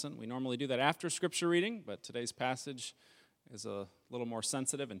We normally do that after Scripture reading, but today's passage is a little more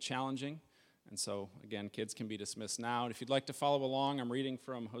sensitive and challenging. And so, again, kids can be dismissed now. And if you'd like to follow along, I'm reading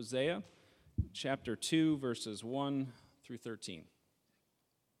from Hosea, chapter 2, verses 1 through 13.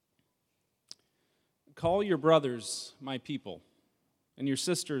 Call your brothers my people, and your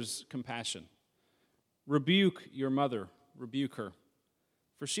sisters compassion. Rebuke your mother, rebuke her.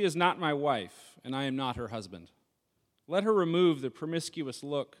 For she is not my wife, and I am not her husband. Let her remove the promiscuous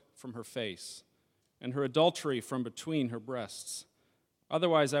look from her face, and her adultery from between her breasts.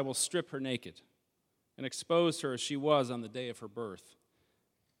 Otherwise I will strip her naked, and expose her as she was on the day of her birth.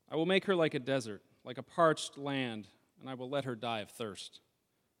 I will make her like a desert, like a parched land, and I will let her die of thirst.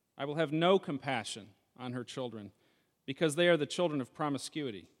 I will have no compassion on her children, because they are the children of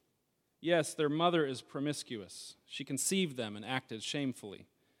promiscuity. Yes, their mother is promiscuous. She conceived them and acted shamefully.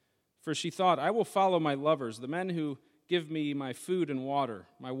 For she thought, I will follow my lovers, the men who give me my food and water,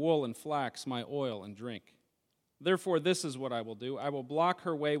 my wool and flax, my oil and drink. Therefore, this is what I will do. I will block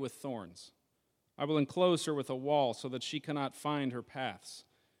her way with thorns. I will enclose her with a wall so that she cannot find her paths.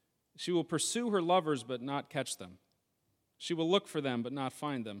 She will pursue her lovers but not catch them. She will look for them but not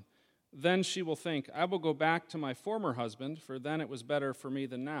find them. Then she will think, I will go back to my former husband, for then it was better for me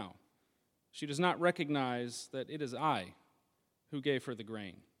than now. She does not recognize that it is I who gave her the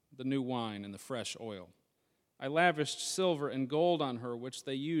grain, the new wine, and the fresh oil. I lavished silver and gold on her, which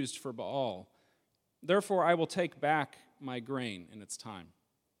they used for Baal. Therefore I will take back my grain in its time,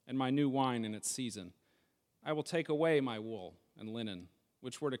 and my new wine in its season. I will take away my wool and linen,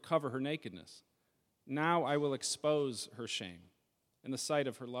 which were to cover her nakedness. Now I will expose her shame in the sight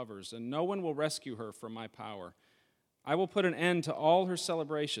of her lovers, and no one will rescue her from my power. I will put an end to all her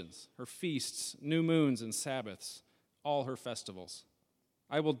celebrations, her feasts, new moons, and Sabbaths, all her festivals.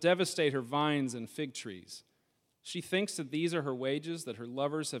 I will devastate her vines and fig trees. She thinks that these are her wages that her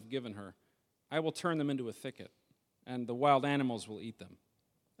lovers have given her. I will turn them into a thicket, and the wild animals will eat them.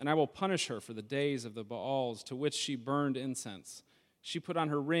 And I will punish her for the days of the Baals to which she burned incense. She put on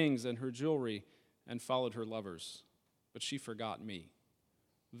her rings and her jewelry and followed her lovers, but she forgot me.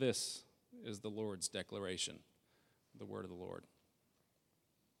 This is the Lord's declaration, the word of the Lord.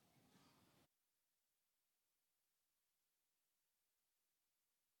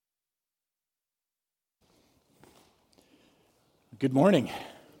 Good morning.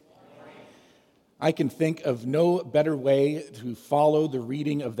 I can think of no better way to follow the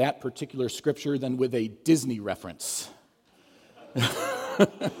reading of that particular scripture than with a Disney reference.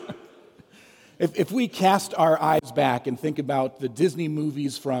 If we cast our eyes back and think about the Disney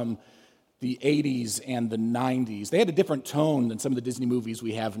movies from the 80s and the 90s, they had a different tone than some of the Disney movies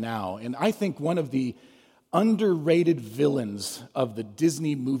we have now. And I think one of the underrated villains of the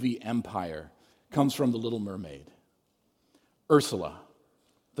Disney movie empire comes from The Little Mermaid. Ursula,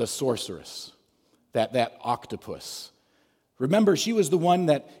 the sorceress, that octopus. Remember, she was the one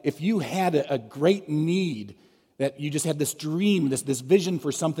that if you had a great need, that you just had this dream, this vision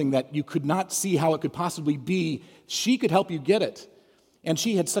for something that you could not see how it could possibly be, she could help you get it. And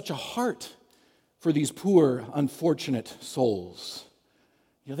she had such a heart for these poor, unfortunate souls.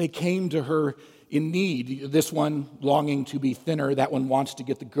 You know, they came to her in need. This one longing to be thinner, that one wants to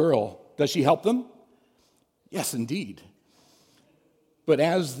get the girl. Does she help them? Yes, indeed. But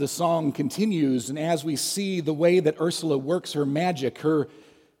as the song continues, and as we see the way that Ursula works her magic, her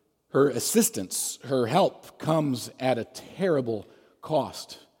assistance, her help comes at a terrible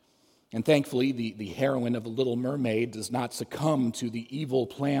cost. And thankfully, the heroine of The Little Mermaid does not succumb to the evil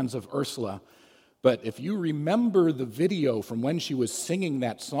plans of Ursula. But if you remember the video from when she was singing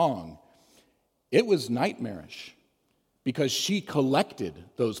that song, it was nightmarish because she collected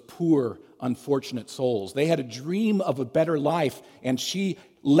those poor, unfortunate souls. They had a dream of a better life, and she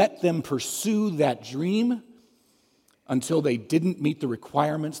let them pursue that dream until they didn't meet the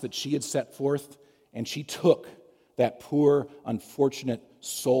requirements that she had set forth, and she took that poor, unfortunate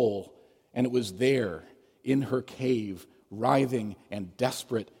soul, and it was there in her cave, writhing and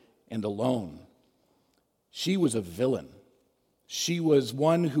desperate and alone. She was a villain. She was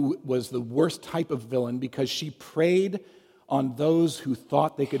one who was the worst type of villain because she preyed on those who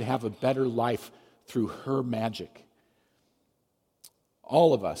thought they could have a better life through her magic.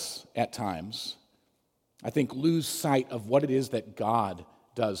 All of us, at times, I think, lose sight of what it is that God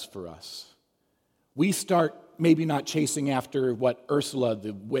does for us. We start maybe not chasing after what Ursula,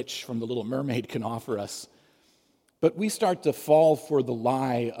 the witch from The Little Mermaid, can offer us, but we start to fall for the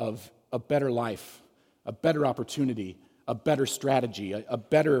lie of a better life, a better opportunity, a better strategy, a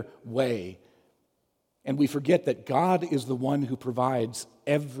better way. And we forget that God is the one who provides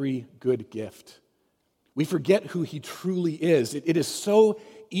every good gift. We forget who he truly is. It is so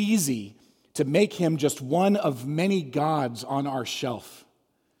easy to make him just one of many gods on our shelf,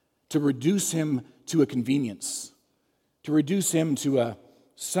 to reduce him to a convenience, to reduce him to a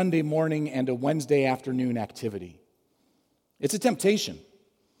Sunday morning and a Wednesday afternoon activity. It's a temptation.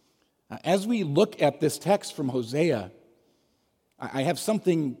 As we look at this text from Hosea, I have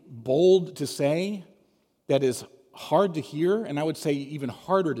something bold to say that is hard to hear, and I would say even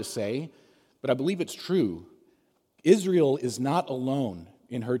harder to say, but I believe it's true. Israel is not alone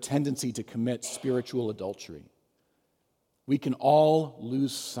in her tendency to commit spiritual adultery. We can all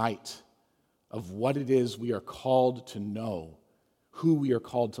lose sight of what it is we are called to know, who we are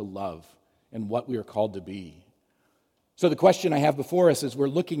called to love, and what we are called to be. So the question I have before us as we're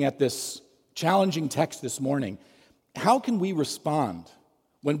looking at this challenging text this morning, how can we respond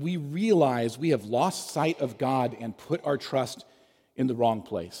when we realize we have lost sight of God and put our trust in the wrong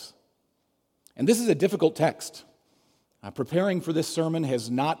place? And this is a difficult text. Preparing for this sermon has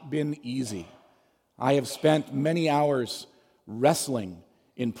not been easy. I have spent many hours wrestling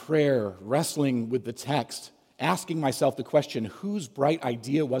in prayer, wrestling with the text, asking myself the question, whose bright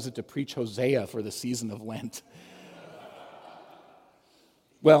idea was it to preach Hosea for the season of Lent?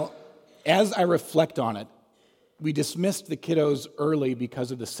 Well, as I reflect on it, we dismissed the kiddos early because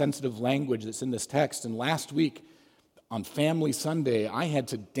of the sensitive language that's in this text. And last week, on Family Sunday, I had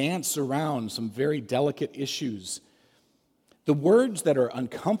to dance around some very delicate issues. The words that are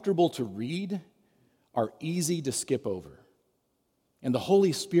uncomfortable to read are easy to skip over. And the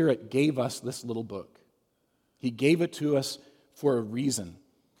Holy Spirit gave us this little book. He gave it to us for a reason.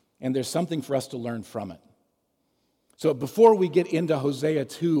 And there's something for us to learn from it. So before we get into Hosea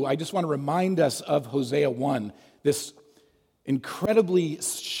 2, I just want to remind us of Hosea 1, this incredibly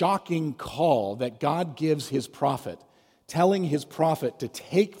shocking call that God gives his prophet, telling his prophet to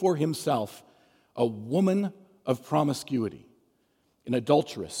take for himself a woman of promiscuity, an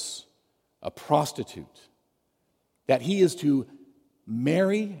adulteress, a prostitute, that he is to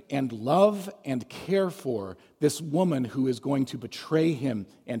marry and love and care for this woman who is going to betray him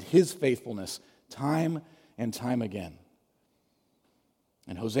and his faithfulness time and time again.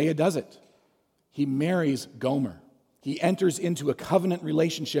 And Hosea does it. He marries Gomer. He enters into a covenant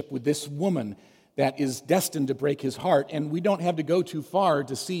relationship with this woman that is destined to break his heart, and we don't have to go too far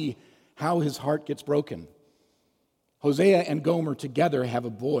to see how his heart gets broken. Hosea and Gomer together have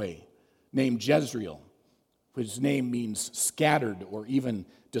a boy named Jezreel, whose name means scattered or even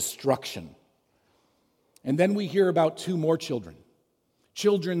destruction. And then we hear about two more children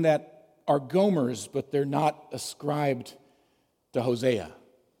that are Gomer's, but they're not ascribed to Hosea.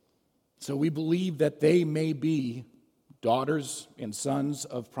 So we believe that they may be daughters and sons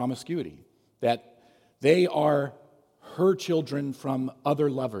of promiscuity, that they are her children from other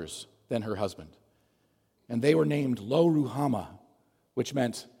lovers than her husband. And they were named Lo Ruhama, which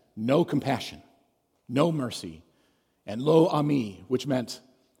meant no compassion, no mercy, and Lo Ami, which meant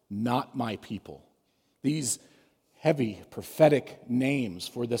not my people. These heavy prophetic names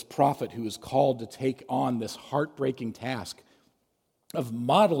for this prophet who is called to take on this heartbreaking task of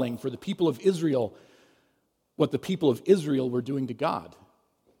modeling for the people of Israel what the people of Israel were doing to God.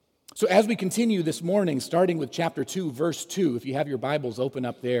 So as we continue this morning, starting with chapter 2, verse 2, if you have your Bibles open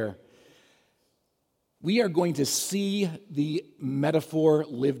up there, we are going to see the metaphor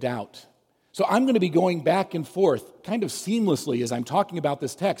lived out. So I'm going to be going back and forth kind of seamlessly as I'm talking about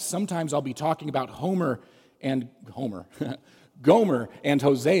this text. Sometimes I'll be talking about Gomer and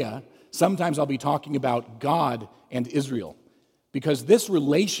Hosea. Sometimes I'll be talking about God and Israel. Because this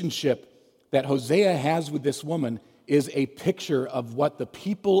relationship that Hosea has with this woman is a picture of what the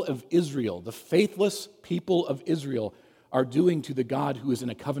people of Israel, the faithless people of Israel, are doing to the God who is in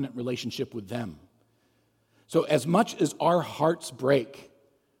a covenant relationship with them. So as much as our hearts break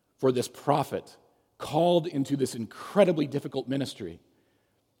for this prophet called into this incredibly difficult ministry,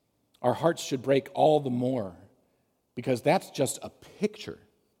 our hearts should break all the more because that's just a picture.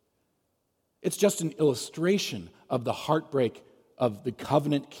 It's just an illustration of the heartbreak of the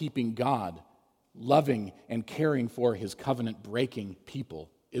covenant-keeping God loving and caring for his covenant-breaking people,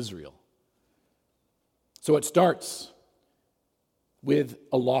 Israel. So it starts with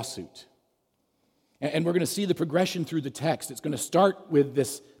a lawsuit. And we're going to see the progression through the text. It's going to start with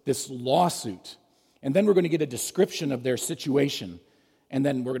this lawsuit, and then we're going to get a description of their situation, and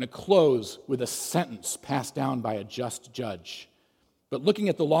then we're going to close with a sentence passed down by a just judge. But looking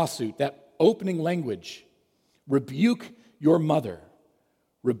at the lawsuit, that opening language, rebuke your mother,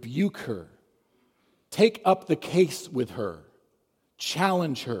 rebuke her, take up the case with her,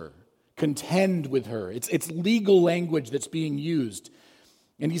 challenge her, contend with her. It's legal language that's being used.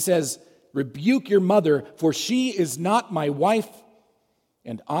 And he says, rebuke your mother, for she is not my wife,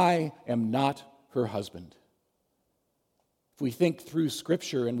 and I am not her husband. If we think through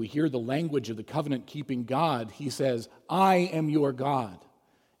Scripture and we hear the language of the covenant-keeping God, he says, I am your God,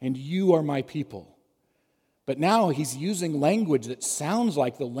 and you are my people. But now he's using language that sounds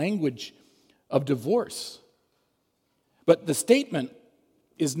like the language of divorce. But the statement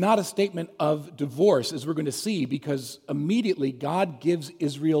is not a statement of divorce, as we're going to see, because immediately God gives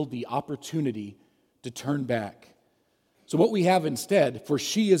Israel the opportunity to turn back. So what we have instead, for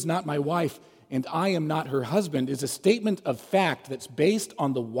she is not my wife and I am not her husband, is a statement of fact that's based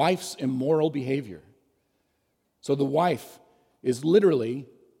on the wife's immoral behavior. So the wife is literally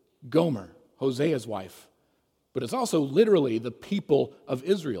Gomer, Hosea's wife, but it's also literally the people of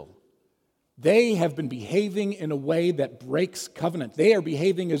Israel. They have been behaving in a way that breaks covenant. They are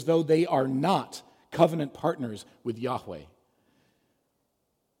behaving as though they are not covenant partners with Yahweh.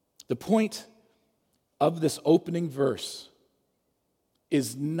 The point of this opening verse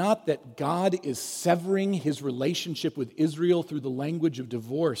is not that God is severing his relationship with Israel through the language of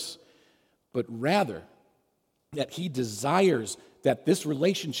divorce, but rather that he desires that this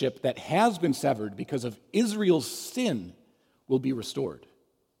relationship that has been severed because of Israel's sin will be restored.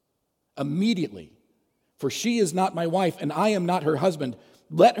 Immediately, for she is not my wife and I am not her husband.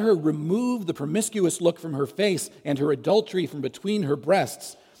 Let her remove the promiscuous look from her face and her adultery from between her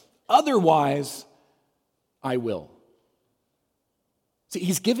breasts. Otherwise, I will. See,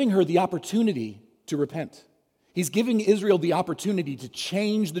 he's giving her the opportunity to repent. He's giving Israel the opportunity to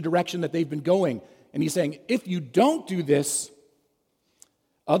change the direction that they've been going. And he's saying, if you don't do this,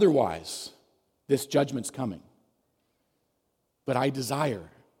 otherwise, this judgment's coming. But I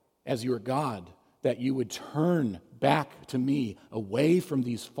desire, as your God, that you would turn back to me away from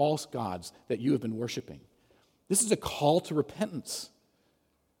these false gods that you have been worshiping. This is a call to repentance.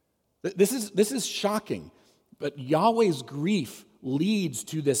 This is shocking, but Yahweh's grief leads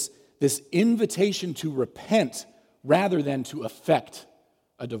to this invitation to repent rather than to effect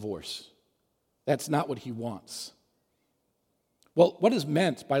a divorce. That's not what he wants. Well, what is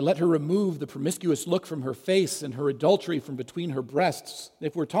meant by let her remove the promiscuous look from her face and her adultery from between her breasts?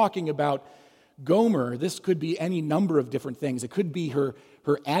 If we're talking about Gomer, this could be any number of different things. It could be her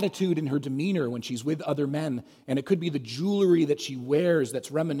attitude and her demeanor when she's with other men, and it could be the jewelry that she wears that's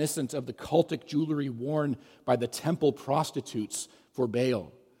reminiscent of the cultic jewelry worn by the temple prostitutes for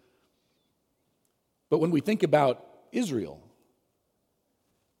Baal. But when we think about Israel,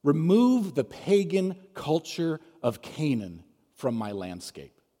 remove the pagan culture of Canaan from my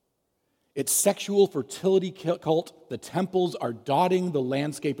landscape. Its sexual fertility cult, the temples are dotting the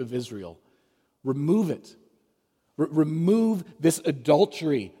landscape of Israel. Remove it. Remove this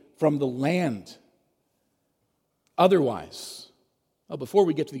adultery from the land. Otherwise, before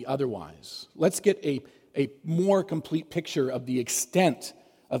we get to the otherwise, let's get a more complete picture of the extent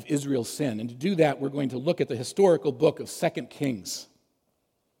of Israel's sin. And to do that, we're going to look at the historical book of 2 Kings.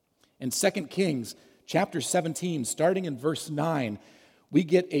 In 2 Kings, chapter 17, starting in verse 9, we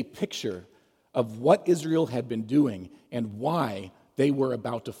get a picture of what Israel had been doing and why they were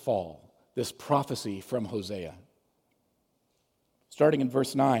about to fall. This prophecy from Hosea. Starting in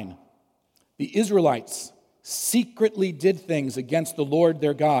verse 9, the Israelites secretly did things against the Lord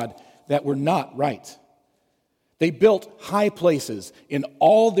their God that were not right. They built high places in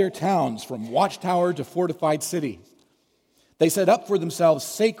all their towns, from watchtower to fortified city. They set up for themselves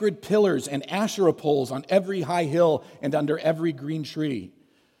sacred pillars and Asherah poles on every high hill and under every green tree.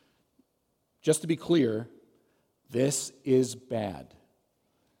 Just to be clear, this is bad.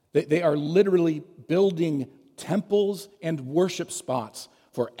 They are literally building temples and worship spots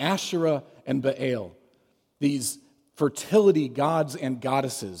for Asherah and Baal, these fertility gods and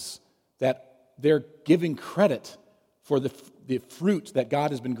goddesses that they're giving credit for the fruit that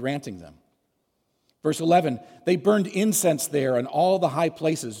God has been granting them. Verse 11, they burned incense there in all the high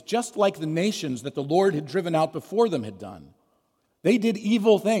places, just like the nations that the Lord had driven out before them had done. They did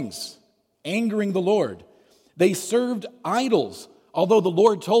evil things, angering the Lord. They served idols, although the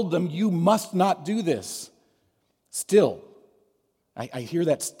Lord told them, you must not do this. Still, I hear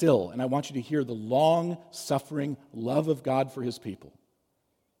that still, and I want you to hear the long-suffering love of God for his people.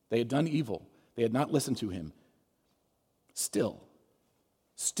 They had done evil. They had not listened to him. Still,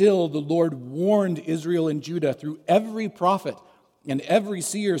 the Lord warned Israel and Judah through every prophet and every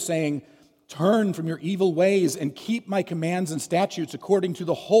seer, saying, turn from your evil ways and keep my commands and statutes according to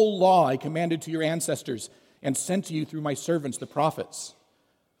the whole law I commanded to your ancestors and sent to you through my servants, the prophets.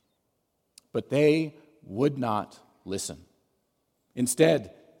 But they would not listen.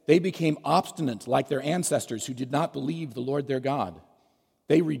 Instead, they became obstinate like their ancestors who did not believe the Lord their God.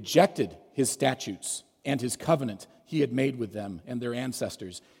 They rejected his statutes and his covenant he had made with them and their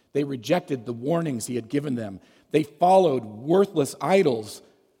ancestors. They rejected the warnings he had given them. They followed worthless idols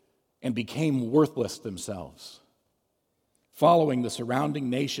and became worthless themselves, following the surrounding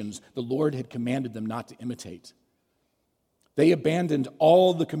nations the Lord had commanded them not to imitate. They abandoned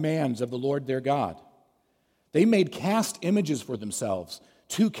all the commands of the Lord their God. They made cast images for themselves,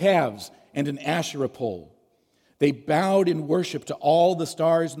 2 calves and an Asherah pole. They bowed in worship to all the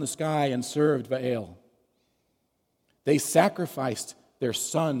stars in the sky and served Baal. They sacrificed their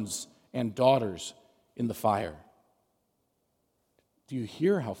sons and daughters in the fire. Do you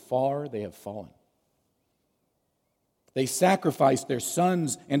hear how far they have fallen? They sacrificed their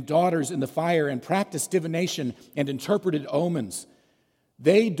sons and daughters in the fire and practiced divination and interpreted omens.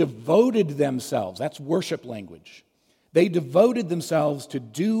 They devoted themselves, that's worship language. They devoted themselves to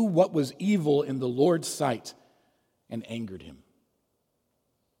do what was evil in the Lord's sight and angered him.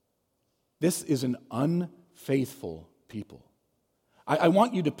 This is an unfaithful people. I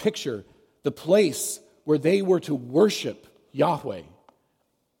want you to picture the place where they were to worship Yahweh,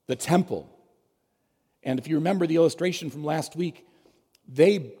 the temple. And if you remember the illustration from last week,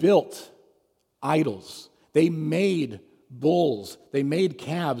 they built idols. They made bulls. They made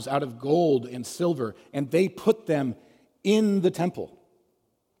calves out of gold and silver, and they put them in the temple.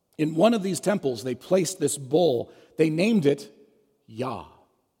 In one of these temples, they placed this bull. They named it Yah.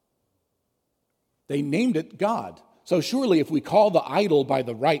 They named it God. So surely if we call the idol by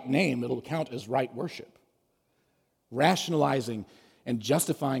the right name, it'll count as right worship, rationalizing and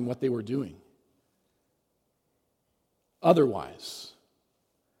justifying what they were doing. Otherwise,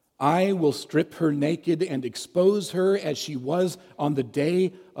 I will strip her naked and expose her as she was on the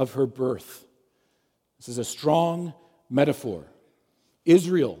day of her birth. This is a strong metaphor.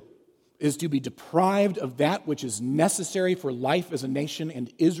 Israel is to be deprived of that which is necessary for life as a nation,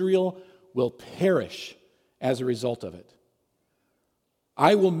 and Israel will perish as a result of it.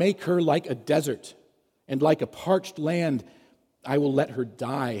 I will make her like a desert, and like a parched land, I will let her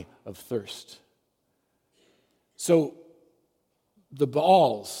die of thirst. So the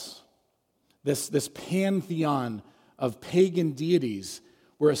Baals, this pantheon of pagan deities,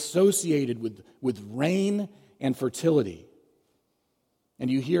 were associated with rain and fertility. And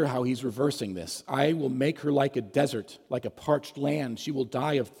you hear how he's reversing this. I will make her like a desert, like a parched land. She will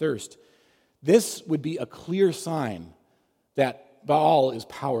die of thirst. This would be a clear sign that Baal is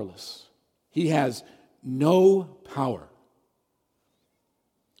powerless. He has no power.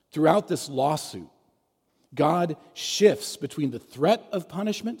 Throughout this lawsuit, God shifts between the threat of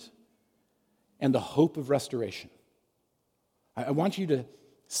punishment and the hope of restoration. I want you to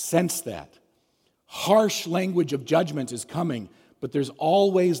sense that. Harsh language of judgment is coming, but there's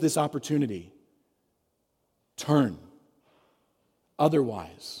always this opportunity. Turn.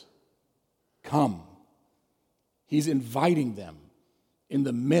 Otherwise, come. He's inviting them in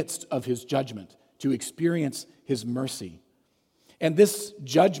the midst of his judgment to experience his mercy. And this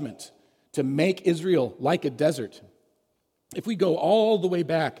judgment to make Israel like a desert, if we go all the way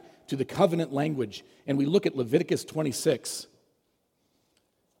back to the covenant language and we look at Leviticus 26,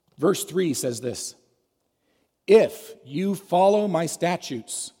 verse 3 says this: if you follow my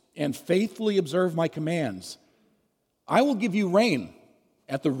statutes and faithfully observe my commands, I will give you rain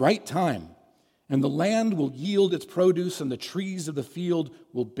at the right time, and the land will yield its produce, and the trees of the field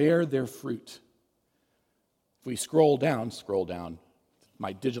will bear their fruit. If we scroll down,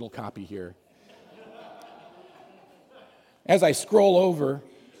 my digital copy here. As I scroll over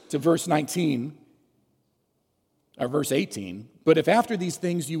to verse 19, or verse 18, but if after these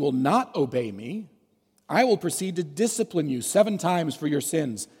things you will not obey me, I will proceed to discipline you 7 times for your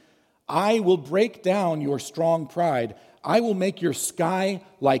sins. I will break down your strong pride. I will make your sky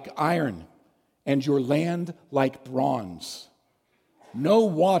like iron and your land like bronze. No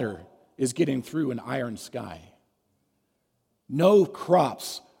water is getting through an iron sky. No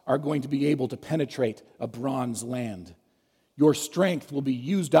crops are going to be able to penetrate a bronze land. Your strength will be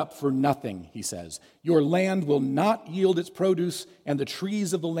used up for nothing, he says. Your land will not yield its produce, and the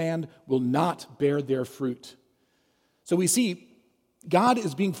trees of the land will not bear their fruit. So we see God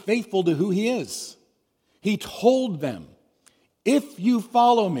is being faithful to who he is. He told them, if you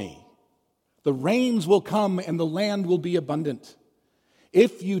follow me, the rains will come and the land will be abundant.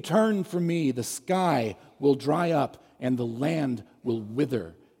 If you turn from me, the sky will dry up and the land will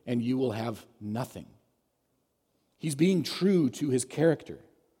wither, and you will have nothing. He's being true to his character.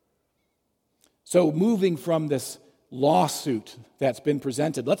 So moving from this lawsuit that's been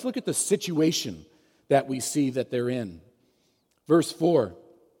presented, let's look at the situation that we see that they're in. Verse 4,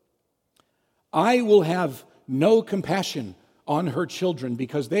 I will have no compassion on her children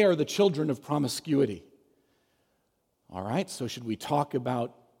because they are the children of promiscuity. All right, so should we talk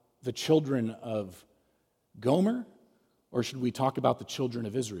about the children of Gomer, or should we talk about the children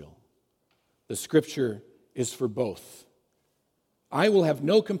of Israel? The scripture is for both. I will have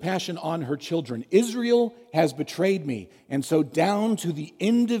no compassion on her children. Israel has betrayed me, and so down to the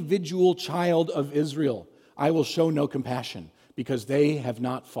individual child of Israel, I will show no compassion, because they have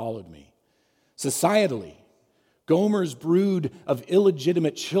not followed me. Societally, Gomer's brood of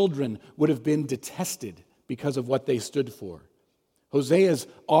illegitimate children would have been detested because of what they stood for. Hosea's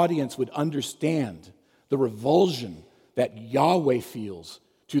audience would understand the revulsion that Yahweh feels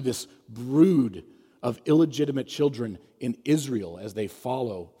to this brood of illegitimate children in Israel as they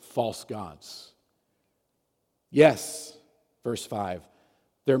follow false gods. Yes, verse 5,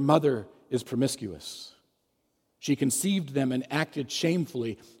 their mother is promiscuous. She conceived them and acted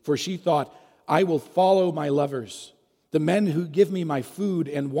shamefully, for she thought, I will follow my lovers, the men who give me my food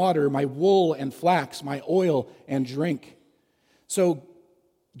and water, my wool and flax, my oil and drink. So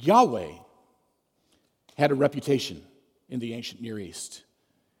Yahweh had a reputation in the ancient Near East.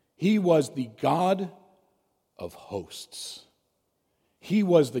 He was the God of hosts. He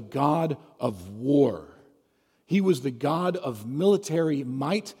was the God of war. He was the God of military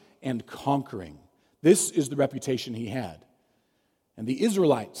might and conquering. This is the reputation he had. And the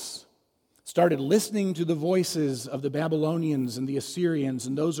Israelites started listening to the voices of the Babylonians and the Assyrians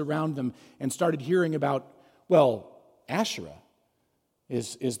and those around them and started hearing about, Asherah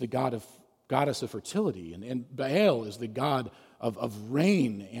is the goddess of fertility, and Baal is the god of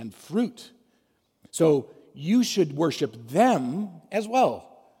rain and fruit. So you should worship them as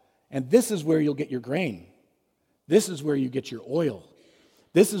well. And this is where you'll get your grain. This is where you get your oil.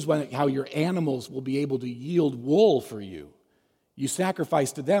 This is how your animals will be able to yield wool for you. You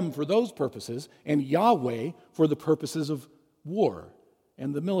sacrifice to them for those purposes, and Yahweh for the purposes of war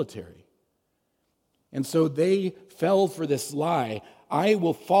and the military. And so they fell for this lie. I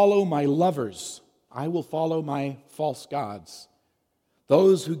will follow my lovers. I will follow my false gods.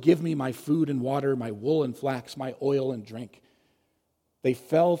 Those who give me my food and water, my wool and flax, my oil and drink. They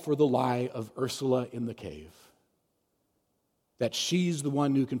fell for the lie of Ursula in the cave, that she's the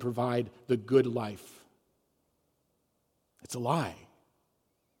one who can provide the good life. It's a lie.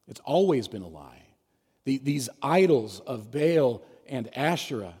 It's always been a lie. These idols of Baal and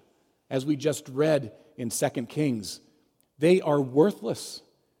Asherah, as we just read in 2 Kings, they are worthless,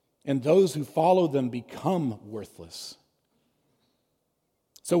 and those who follow them become worthless.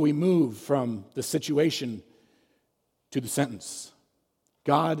 So we move from the situation to the sentence.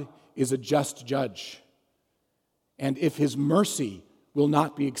 God is a just judge, and if his mercy will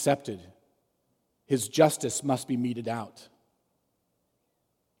not be accepted, his justice must be meted out.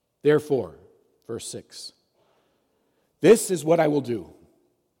 Therefore, verse 6, this is what I will do.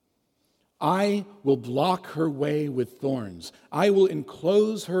 I will block her way with thorns. I will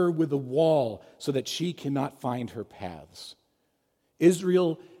enclose her with a wall so that she cannot find her paths.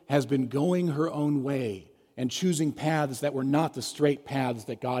 Israel has been going her own way and choosing paths that were not the straight paths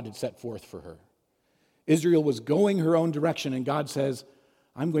that God had set forth for her. Israel was going her own direction, and God says,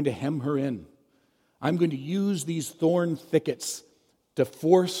 I'm going to hem her in. I'm going to use these thorn thickets to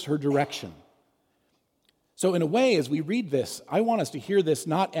force her direction. So in a way, as we read this, I want us to hear this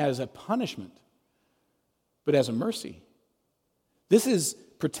not as a punishment, but as a mercy. This is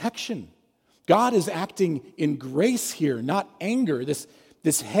protection. God is acting in grace here, not anger.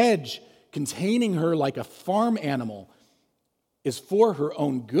 This hedge containing her like a farm animal is for her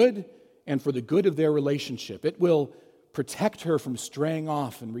own good and for the good of their relationship. It will protect her from straying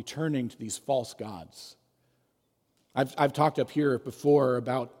off and returning to these false gods. I've talked up here before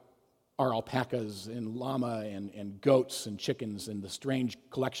about our alpacas and llama and goats and chickens and the strange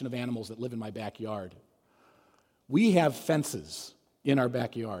collection of animals that live in my backyard. We have fences in our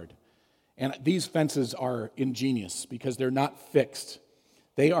backyard, and these fences are ingenious because they're not fixed.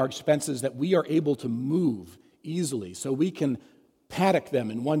 They are fences that we are able to move easily, so we can paddock them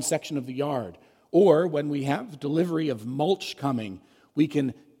in one section of the yard. Or when we have delivery of mulch coming, we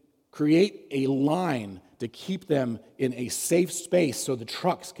can create a line to keep them in a safe space so the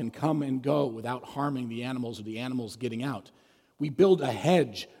trucks can come and go without harming the animals or the animals getting out. We build a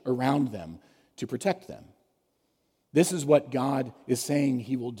hedge around them to protect them. This is what God is saying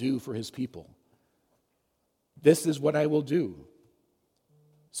he will do for his people. This is what I will do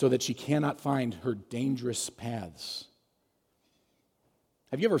so that she cannot find her dangerous paths.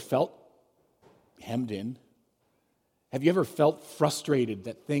 Have you ever felt hemmed in? Have you ever felt frustrated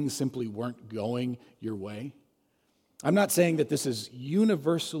that things simply weren't going your way? I'm not saying that this is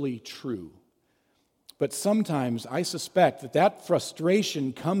universally true, but sometimes I suspect that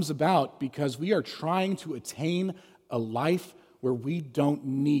frustration comes about because we are trying to attain a life where we don't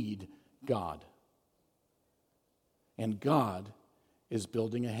need God. And God is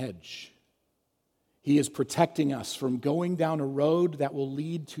building a hedge. He is protecting us from going down a road that will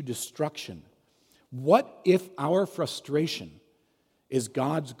lead to destruction. What if our frustration is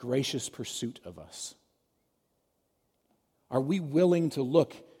God's gracious pursuit of us? Are we willing to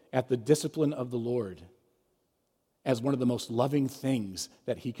look at the discipline of the Lord as one of the most loving things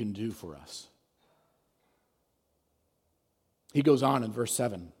that He can do for us? He goes on in verse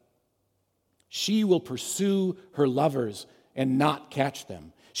 7. She will pursue her lovers and not catch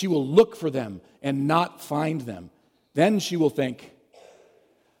them. She will look for them and not find them. Then she will think,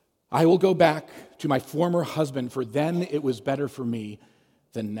 I will go back to my former husband, for then it was better for me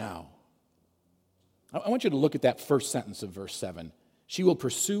than now. I want you to look at that first sentence of verse 7. She will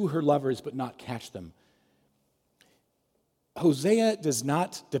pursue her lovers but not catch them. Hosea does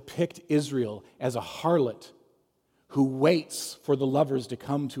not depict Israel as a harlot who waits for the lovers to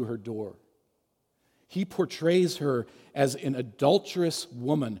come to her door. He portrays her as an adulterous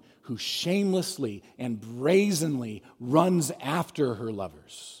woman who shamelessly and brazenly runs after her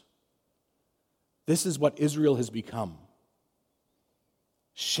lovers. This is what Israel has become.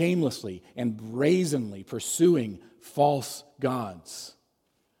 Shamelessly and brazenly pursuing false gods.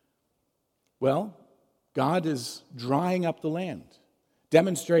 Well, God is drying up the land,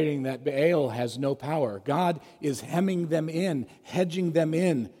 demonstrating that Baal has no power. God is hemming them in, hedging them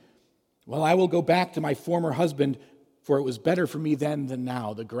in. Well, I will go back to my former husband, for it was better for me then than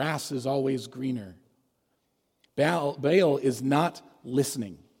now. The grass is always greener. Baal is not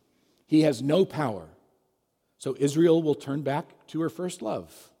listening. He has no power. So Israel will turn back to her first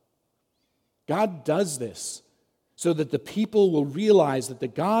love. God does this so that the people will realize that the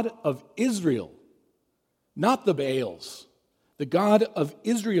God of Israel, not the Baals, the God of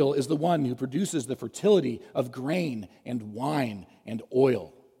Israel is the one who produces the fertility of grain and wine and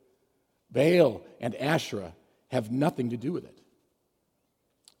oil. Baal and Asherah have nothing to do with it.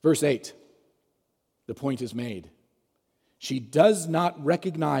 Verse 8, the point is made. She does not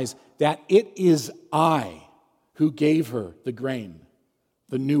recognize that it is I who gave her the grain,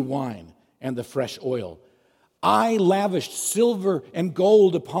 the new wine, and the fresh oil. I lavished silver and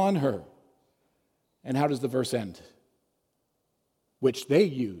gold upon her. And how does the verse end? Which they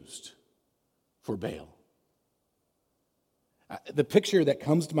used for Baal. The picture that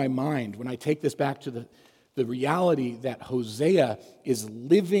comes to my mind when I take this back to the reality that Hosea is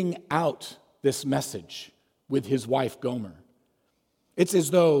living out this message with his wife Gomer. It's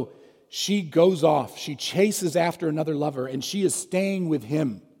as though she goes off, she chases after another lover, and she is staying with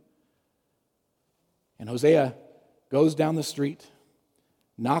him. And Hosea goes down the street,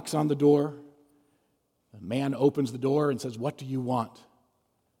 knocks on the door. The man opens the door and says, "What do you want?"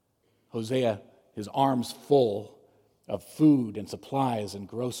 Hosea, his arms full of food and supplies and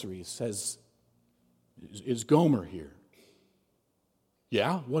groceries, says, "Is Gomer here?"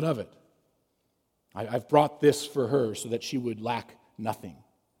 "Yeah, what of it?" I've brought this for her so that she would lack nothing.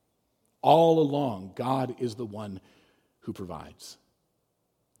 All along, God is the one who provides.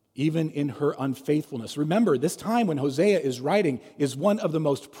 Even in her unfaithfulness. Remember, this time when Hosea is writing is one of the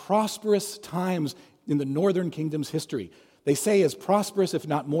most prosperous times in the northern kingdom's history. They say as prosperous, if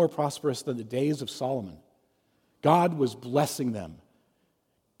not more prosperous, than the days of Solomon. God was blessing them.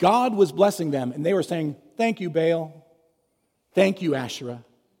 God was blessing them, and they were saying, "Thank you, Baal. Thank you, Asherah.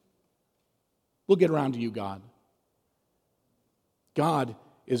 We'll get around to you, God." God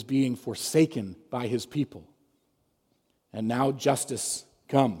is being forsaken by his people. And now justice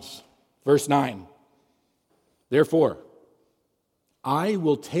comes. Verse 9. Therefore, I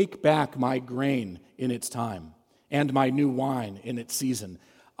will take back my grain in its time, and my new wine in its season.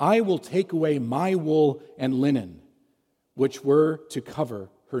 I will take away my wool and linen, which were to cover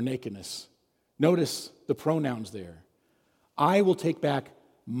her nakedness. Notice the pronouns there. I will take back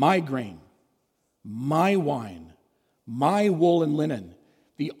my grain, my wine, my wool and linen.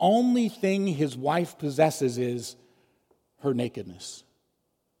 The only thing his wife possesses is her nakedness,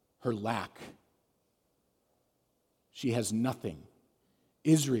 her lack. She has nothing.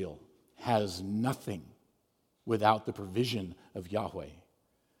 Israel has nothing without the provision of Yahweh.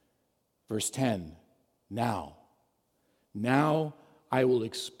 Verse 10, now I will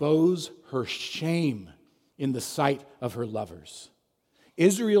expose her shame in the sight of her lovers.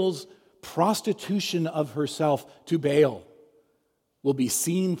 Israel's prostitution of herself to Baal will be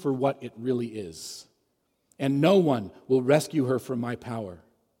seen for what it really is, and no one will rescue her from my power.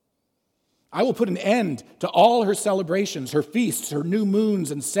 I will put an end to all her celebrations, her feasts, her new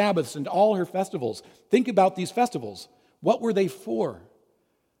moons and Sabbaths, and all her festivals. Think about these festivals. What were they for?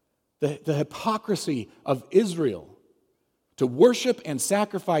 The hypocrisy of Israel to worship and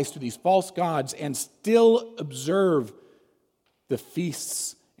sacrifice to these false gods and still observe the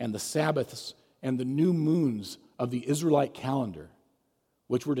feasts and the Sabbaths and the new moons of the Israelite calendar,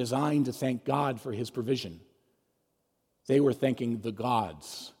 which were designed to thank God for his provision. They were thanking the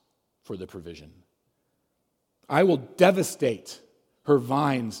gods for the provision. I will devastate her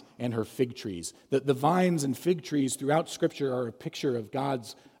vines and her fig trees. The vines and fig trees throughout Scripture are a picture of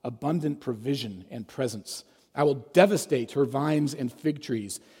God's abundant provision and presence. I will devastate her vines and fig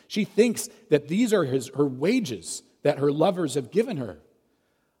trees. She thinks that these are her wages that her lovers have given her.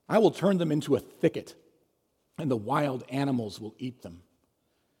 I will turn them into a thicket, and the wild animals will eat them.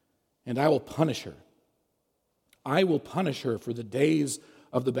 And I will punish her. I will punish her for the days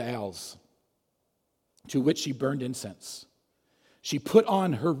of the Baals, to which she burned incense. She put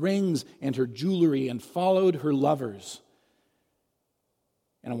on her rings and her jewelry and followed her lovers.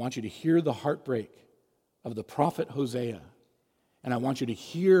 And I want you to hear the heartbreak of the prophet Hosea. And I want you to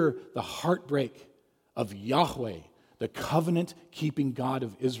hear the heartbreak of Yahweh, the covenant-keeping God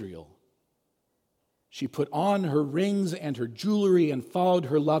of Israel. She put on her rings and her jewelry and followed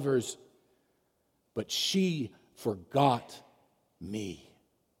her lovers, but she forgot me,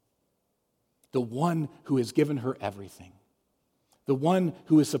 the one who has given her everything, the one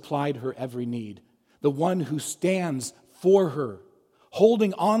who has supplied her every need, the one who stands for her,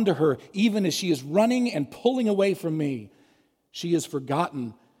 holding on to her even as she is running and pulling away from me. She has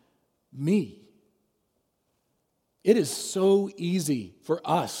forgotten me. It is so easy for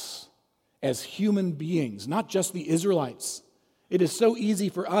us as human beings, not just the Israelites. It is so easy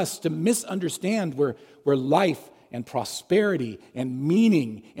for us to misunderstand where life and prosperity and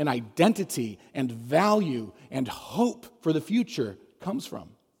meaning and identity and value and hope for the future comes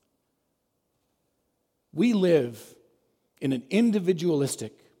from. We live in an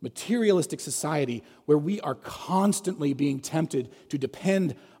individualistic, materialistic society where we are constantly being tempted to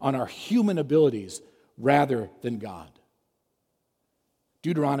depend on our human abilities rather than God.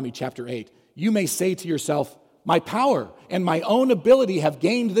 Deuteronomy chapter 8, you may say to yourself, my power and my own ability have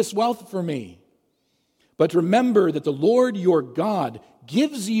gained this wealth for me. But remember that the Lord your God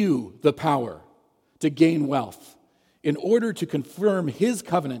gives you the power to gain wealth in order to confirm his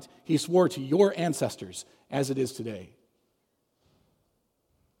covenant he swore to your ancestors as it is today.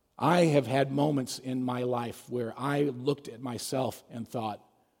 I have had moments in my life where I looked at myself and thought,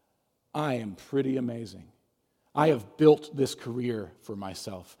 I am pretty amazing. I have built this career for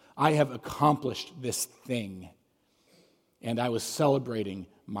myself. I have accomplished this thing. And I was celebrating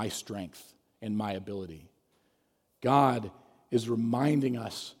my strength and my ability. God is reminding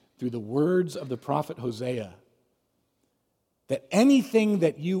us through the words of the prophet Hosea that anything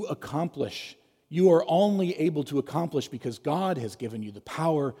that you accomplish, you are only able to accomplish because God has given you the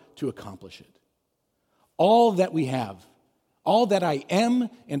power to accomplish it. All that we have, all that I am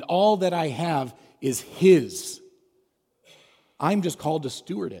and all that I have is his. I'm just called to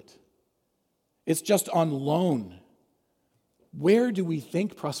steward it. It's just on loan. Where do we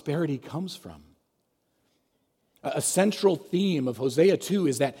think prosperity comes from? A central theme of Hosea 2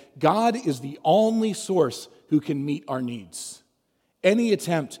 is that God is the only source who can meet our needs. Any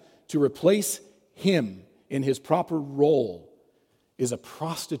attempt to replace him in his proper role is a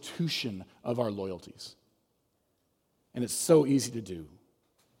prostitution of our loyalties. And it's so easy to do.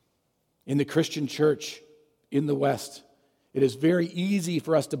 In the Christian church in the West, it is very easy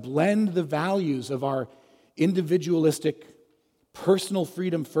for us to blend the values of our individualistic, personal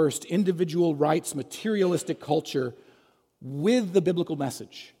freedom first, individual rights, materialistic culture with the biblical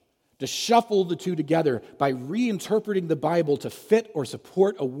message, to shuffle the two together by reinterpreting the Bible to fit or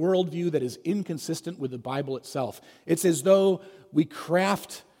support a worldview that is inconsistent with the Bible itself. It's as though we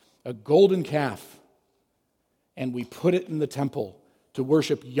craft a golden calf and we put it in the temple to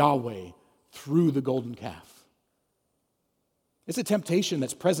worship Yahweh through the golden calf. It's a temptation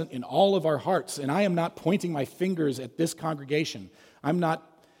that's present in all of our hearts, and I am not pointing my fingers at this congregation. If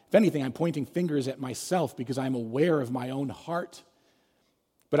anything, I'm pointing fingers at myself because I'm aware of my own heart.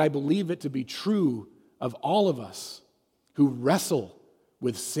 But I believe it to be true of all of us who wrestle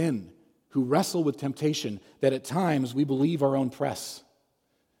with sin, who wrestle with temptation, that at times we believe our own press.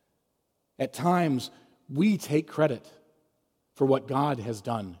 At times we take credit for what God has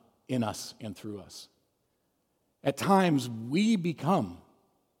done in us and through us. At times, we become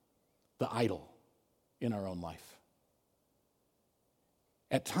the idol in our own life.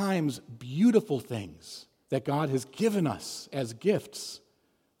 At times, beautiful things that God has given us as gifts,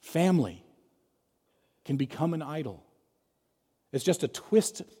 family, can become an idol. It's just a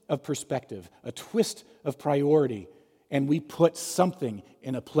twist of perspective, a twist of priority, and we put something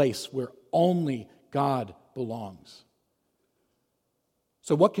in a place where only God belongs.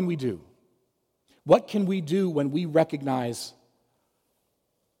 So what can we do? What can we do when we recognize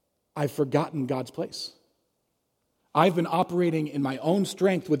I've forgotten God's place? I've been operating in my own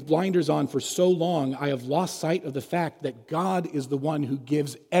strength with blinders on for so long, I have lost sight of the fact that God is the one who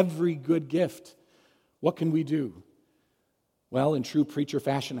gives every good gift. What can we do? Well, in true preacher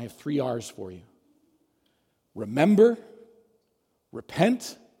fashion, I have 3 R's for you. Remember,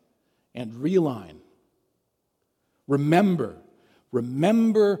 repent, and realign. Remember.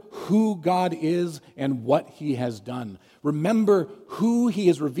 Remember who God is and what He has done. Remember who He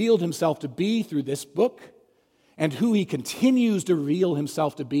has revealed Himself to be through this book and who He continues to reveal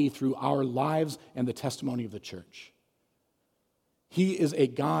Himself to be through our lives and the testimony of the church. He is a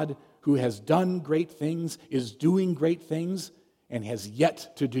God who has done great things, is doing great things, and has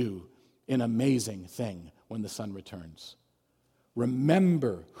yet to do an amazing thing when the Son returns.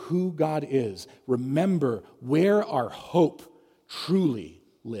 Remember who God is. Remember where our hope truly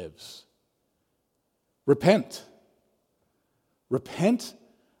lives. Repent. Repent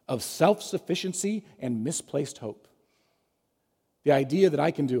of self-sufficiency and misplaced hope. The idea that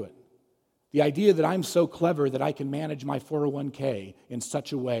I can do it. The idea that I'm so clever that I can manage my 401k in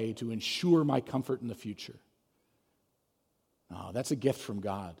such a way to ensure my comfort in the future. No, that's a gift from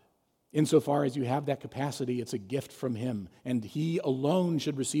God. Insofar as you have that capacity, it's a gift from Him, and He alone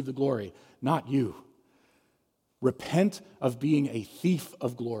should receive the glory, not you. Repent of being a thief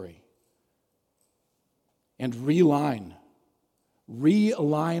of glory. And realign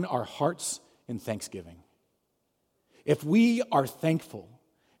our hearts in thanksgiving. If we are thankful,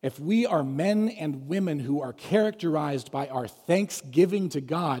 if we are men and women who are characterized by our thanksgiving to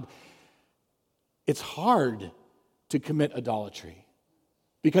God, it's hard to commit idolatry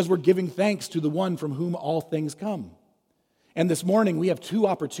because we're giving thanks to the one from whom all things come. And this morning we have 2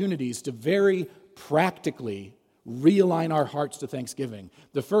 opportunities to very practically realign our hearts to thanksgiving.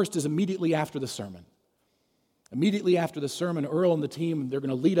 The first is immediately after the sermon. Immediately after the sermon, Earl and the team, they're going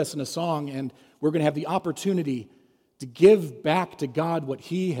to lead us in a song, and we're going to have the opportunity to give back to God what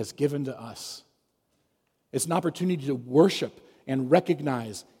He has given to us. It's an opportunity to worship and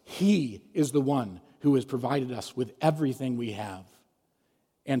recognize He is the one who has provided us with everything we have,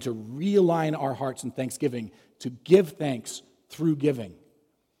 and to realign our hearts in thanksgiving, to give thanks through giving.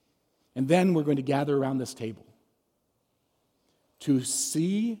 And then we're going to gather around this table to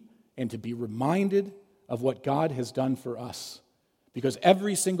see and to be reminded of what God has done for us. Because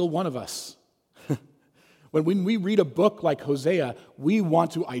every single one of us, when we read a book like Hosea, we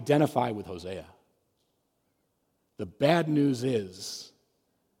want to identify with Hosea. The bad news is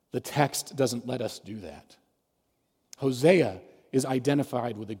the text doesn't let us do that. Hosea is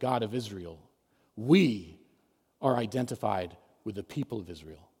identified with the God of Israel. We are identified with the people of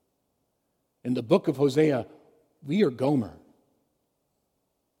Israel. In the book of Hosea, we are Gomer.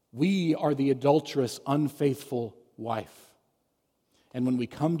 We are the adulterous, unfaithful wife. And when we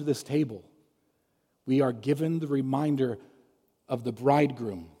come to this table, we are given the reminder of the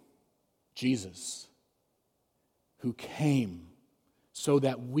bridegroom, Jesus, who came so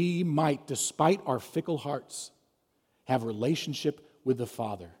that we might, despite our fickle hearts, have relationship with the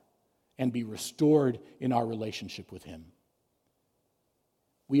Father and be restored in our relationship with Him.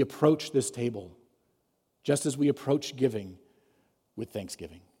 We approach this table just as we approach giving with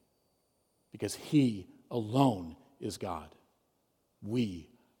thanksgiving, because He alone is God. We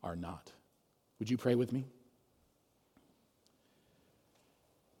are not. Would you pray with me?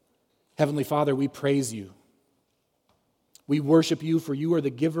 Heavenly Father, we praise You. We worship You, for You are the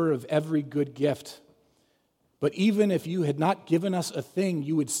giver of every good gift. But even if You had not given us a thing,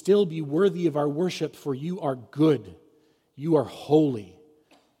 You would still be worthy of our worship, for You are good. You are holy.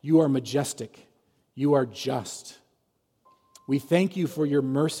 You are majestic. You are just. We thank You for Your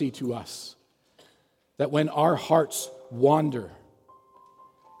mercy to us, that when our hearts wander,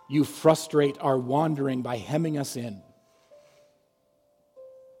 You frustrate our wandering by hemming us in.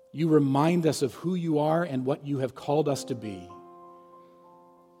 You remind us of who You are and what You have called us to be.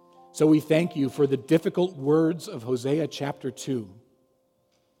 So we thank You for the difficult words of Hosea chapter 2.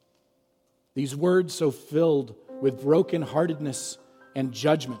 These words so filled with brokenheartedness and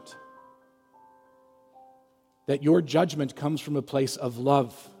judgment, that Your judgment comes from a place of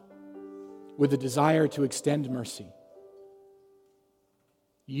love with a desire to extend mercy.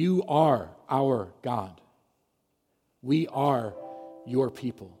 You are our God. We are Your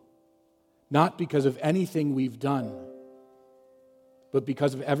people, not because of anything we've done, but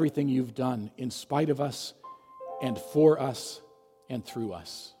because of everything You've done in spite of us and for us and through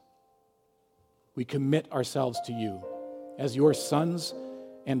us. We commit ourselves to You as Your sons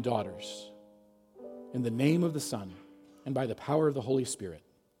and daughters. In the name of the Son and by the power of the Holy Spirit.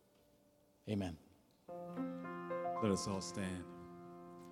 Amen. Let us all stand.